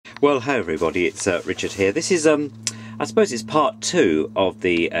Well, hello everybody, it's Richard here. This is, I suppose it's part 2 of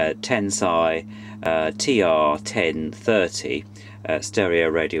the Tensai TR-1030 stereo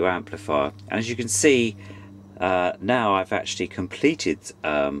radio amplifier. And as you can see, now I've actually completed,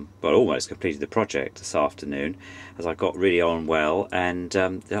 well, almost completed the project this afternoon, as I got really on well. And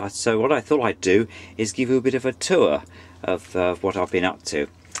so what I thought I'd do is give you a bit of a tour of what I've been up to.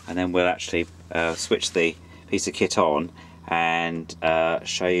 And then we'll actually switch the piece of kit on and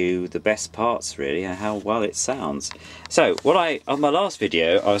show you the best parts really and how well it sounds. So on my last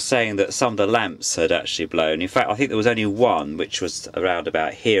video I was saying that some of the lamps had actually blown. In fact, I think there was only one which was around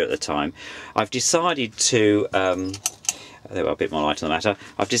about here at the time. I've decided to there were a bit more light on the matter.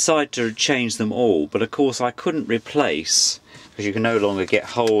 I've decided to change them all, but of course I couldn't replace, because you can no longer get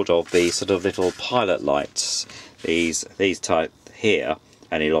hold of the sort of little pilot lights, these type here,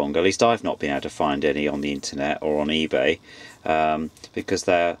 any longer. At least I've not been able to find any on the internet or on eBay, because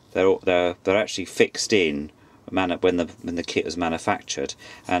they're actually fixed in when the kit was manufactured.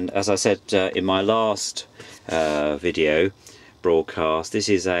 And as I said in my last video broadcast, this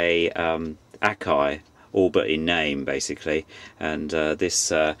is a Akai, all but in name basically. And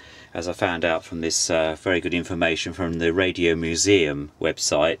this, as I found out from this very good information from the Radio Museum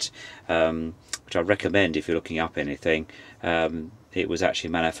website, which I recommend if you're looking up anything. It was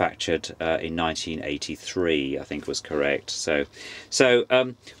actually manufactured in 1983, I think was correct. So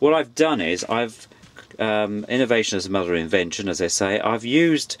what I've done is innovation is the mother of invention, as they say. I've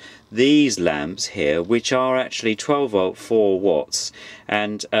used these lamps here, which are actually 12 volt 4 watts,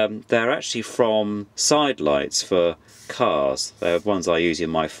 and they're actually from side lights for cars. They're ones I use in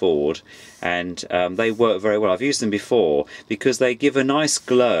my Ford, and they work very well. I've used them before because they give a nice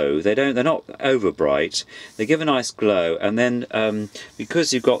glow. They're not over bright. They give a nice glow, and then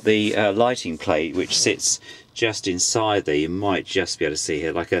because you've got the lighting plate which sits just inside there, you might just be able to see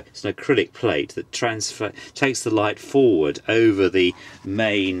here, like it's an acrylic plate that takes the light forward over the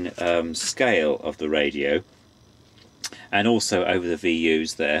main scale of the radio, and also over the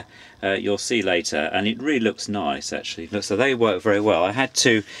VUs there. You'll see later, and it really looks nice actually. So they work very well. I had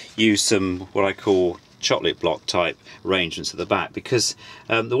to use some what I call chocolate block type arrangements at the back, because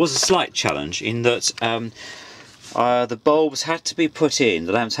there was a slight challenge in that the bulbs had to be put in,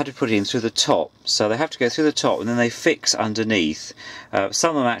 the lamps had to be put in through the top, so they have to go through the top and then they fix underneath.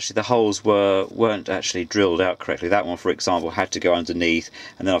 Some of them actually, the holes weren't actually drilled out correctly. That one, for example, had to go underneath,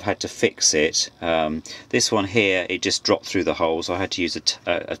 and then I've had to fix it. This one here, it just dropped through the holes, so I had to use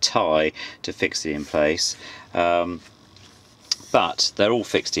a tie to fix it in place. But they're all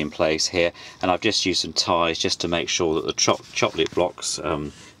fixed in place here, and I've just used some ties just to make sure that the chocolate blocks,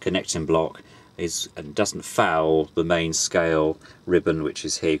 connecting block, doesn't foul the main scale ribbon, which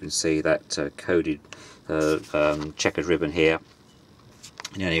is here. You can see that coded checkered ribbon here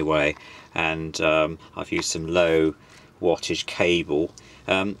in any way. And I've used some low wattage cable.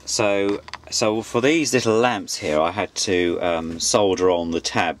 So for these little lamps here, I had to solder on the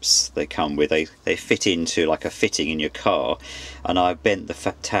tabs they come with. They fit into like a fitting in your car, and I bent the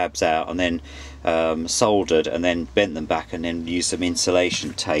tabs out and then soldered, and then bent them back, and then used some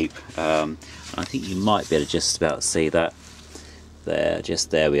insulation tape. I think you might be able to just about see that there.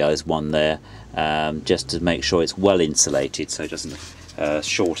 Just there we are. There's one there, just to make sure it's well insulated so it doesn't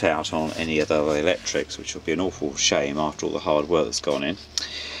short out on any of the other electrics, which would be an awful shame after all the hard work that's gone in.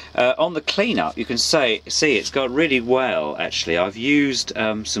 On the cleanup, you can see it's got really well actually. I've used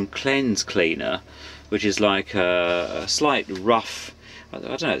some cleanse cleaner, which is like a slight rough, I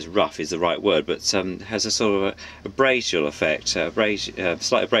don't know if rough is the right word, but has a sort of a abrasive effect,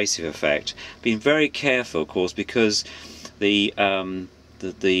 slight abrasive effect. Being very careful, of course, because the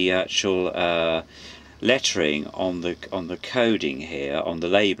actual lettering on the coding here, on the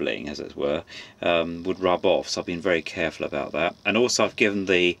labelling as it were, would rub off. So I've been very careful about that. And also I've given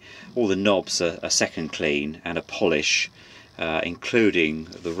all the knobs a second clean and a polish, including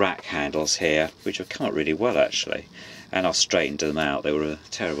the rack handles here, which have come out really well actually. And I've straightened them out. They were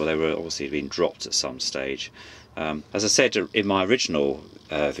terrible. They were obviously being dropped at some stage. As I said in my original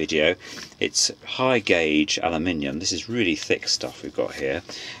video, it's high gauge aluminium. This is really thick stuff we've got here,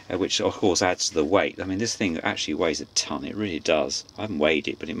 which of course adds to the weight. I mean, this thing actually weighs a ton. It really does. I haven't weighed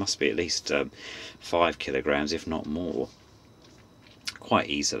it, but it must be at least 5 kilograms, if not more. Quite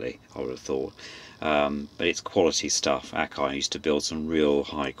easily, I would have thought. But it's quality stuff. Akai used to build some real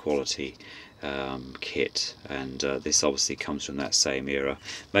high quality kit, and this obviously comes from that same era.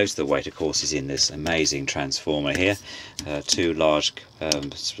 Most of the weight, of course, is in this amazing transformer here. Two large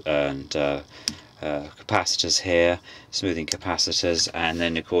capacitors here, smoothing capacitors, and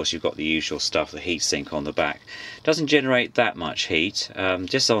then of course you've got the usual stuff, the heatsink on the back. Doesn't generate that much heat,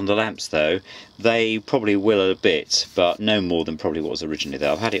 just on the lamps though. They probably will a bit, but no more than probably what was originally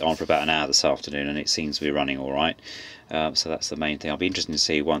there. I've had it on for about an hour this afternoon and it seems to be running alright. So that's the main thing. I'll be interested to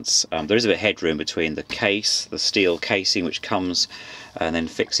see once there is a bit of headroom between the case, the steel casing which comes and then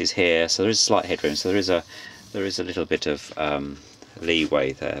fixes here, so there is slight headroom, so there is a little bit of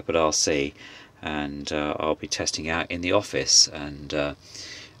leeway there, but I'll see. And I'll be testing out in the office and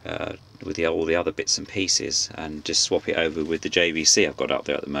with all the other bits and pieces, and just swap it over with the JVC I've got up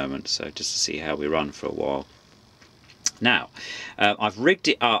there at the moment, so just to see how we run for a while. Now I've rigged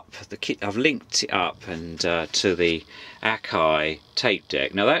it up, I've linked it up and to the Akai tape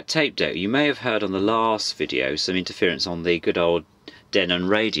deck. Now that tape deck, you may have heard on the last video some interference on the good old Denon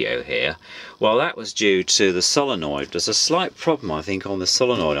radio here. Well, that was due to the solenoid. There's a slight problem I think on the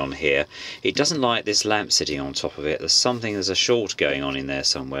solenoid on here. It doesn't like this lamp sitting on top of it. There's a short going on in there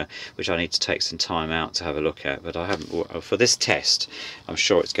somewhere, which I need to take some time out to have a look at, but I haven't. For this test I'm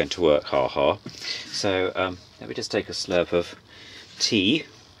sure it's going to work, ha. So let me just take a slurp of tea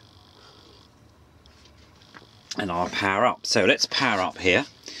and I'll power up. So let's power up here.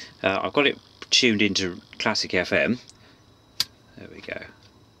 I've got it tuned into classic FM. There we go.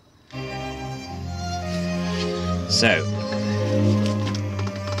 So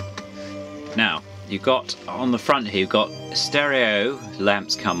now you've got on the front here, you've got stereo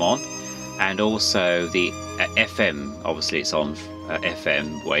lamps come on, and also the FM. Obviously, it's on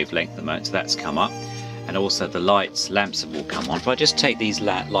FM wavelength at the moment, so that's come up, and also the lamps will come on. If I just take these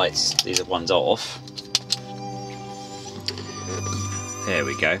lights, these ones off. There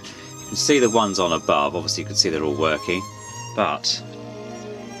we go. You can see the ones on above. Obviously, you can see they're all working. But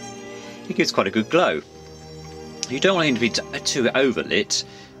it gives quite a good glow. You don't want it to be too overlit.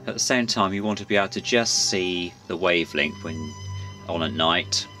 At the same time, you want to be able to just see the wavelength when on at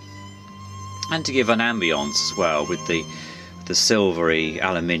night, and to give an ambience as well with the silvery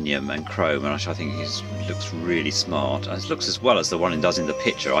aluminium and chrome, which I think looks really smart. It looks as well as the one it does in the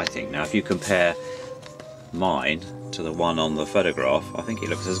picture, I think. Now, if you compare mine to the one on the photograph, I think it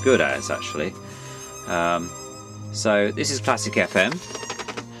looks as good as actually. So this is classic FM,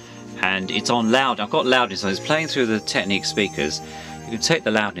 and it's on loud. I've got loudness on. It's playing through the Technique speakers. You can take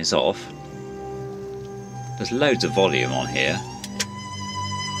the loudness off. There's loads of volume on here.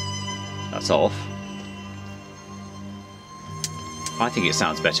 That's off. I think it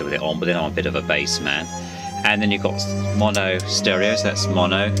sounds better with it on, but then I'm a bit of a bass man. And then you've got mono stereo, so that's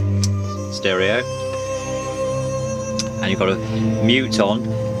mono stereo. And you've got a mute on.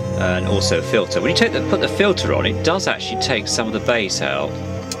 And also filter. When you put the filter on, it does actually take some of the bass out.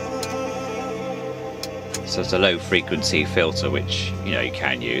 So it's a low frequency filter, which you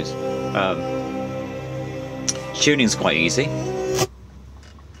can use. Tuning's quite easy.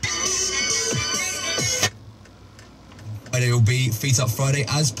 Friday will be Feet Up Friday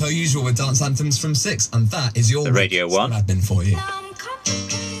as per usual with dance anthems from 6, and that is your Radio 1 admin for you.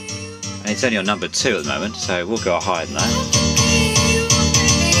 And it's only on number 2 at the moment, so we'll go higher than that.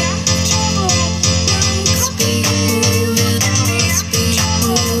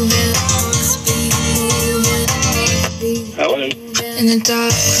 In the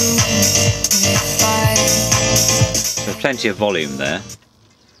dark room, there's plenty of volume there.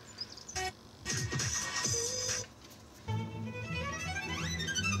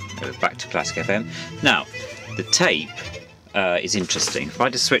 Go back to classic FM. Now, the tape is interesting. If I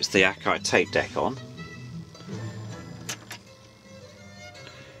just switch the Akai tape deck on,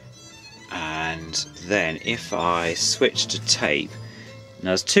 and then if I switch to tape, now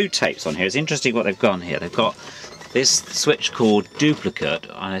there's 2 tapes on here. It's interesting what they've gone here. They've got this switch called duplicate.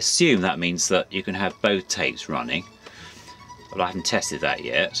 I assume that means that you can have both tapes running, but I haven't tested that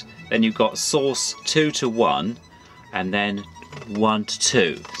yet. Then you've got source 2 to 1 and then 1 to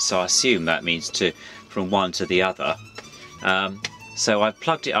 2, so I assume that means from one to the other. So I've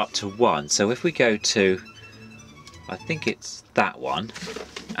plugged it up to 1, so if we go to, I think it's that one,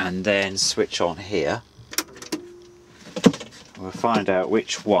 and then switch on here, we'll find out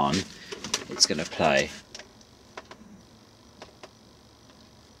which one it's going to play.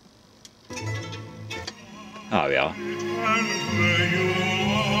 Oh, we are.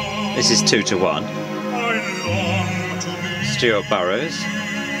 This is 2 to 1. Stuart Burrows.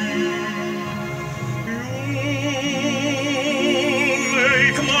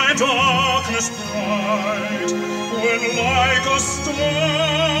 Make my darkness bright, when like a star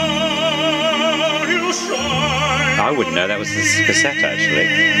you shine. I wouldn't know that was the cassette actually.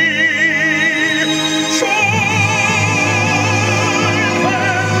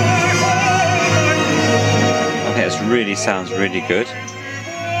 really sounds really good.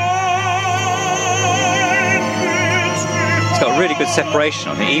 It's got really good separation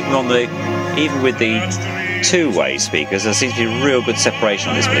on it, even with the two-way speakers. There seems to be real good separation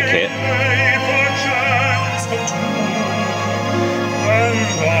on this bit of kit.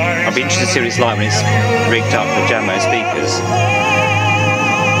 I'll be interested to see what it's like when it's rigged up for Jammo speakers.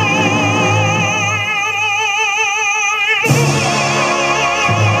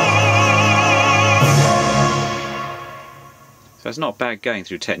 So it's not bad going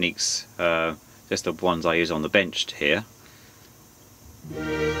through techniques, just the ones I use on the bench here.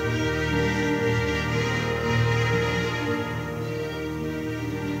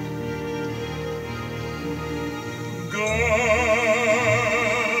 Girls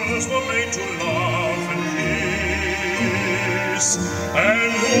were made to laugh and kiss,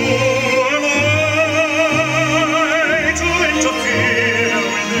 and who am I to interfere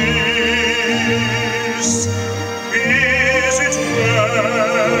with this? Is it well?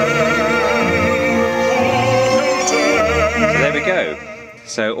 So there we go.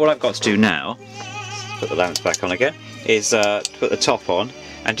 So all I've got to do now, put the lamps back on again, is put the top on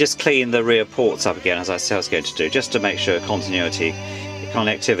and just clean the rear ports up again, as I said I was going to do, just to make sure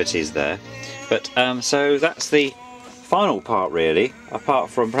connectivity is there. But so that's the final part really, apart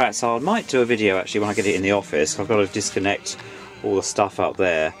from perhaps I might do a video actually when I get it in the office. I've got to disconnect all the stuff up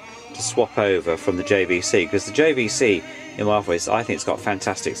there to swap over from the JVC, because the JVC in my office, I think it's got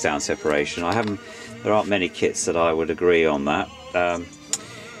fantastic sound separation. There aren't many kits that I would agree on that.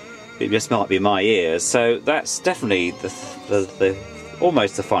 It just might be my ears. So that's definitely the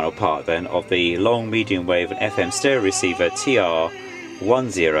almost the final part then of the long medium wave and FM stereo receiver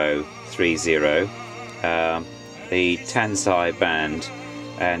TR-1030, the Tensai band,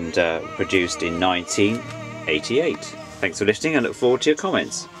 and produced in 1988. Thanks for listening, and look forward to your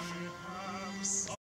comments.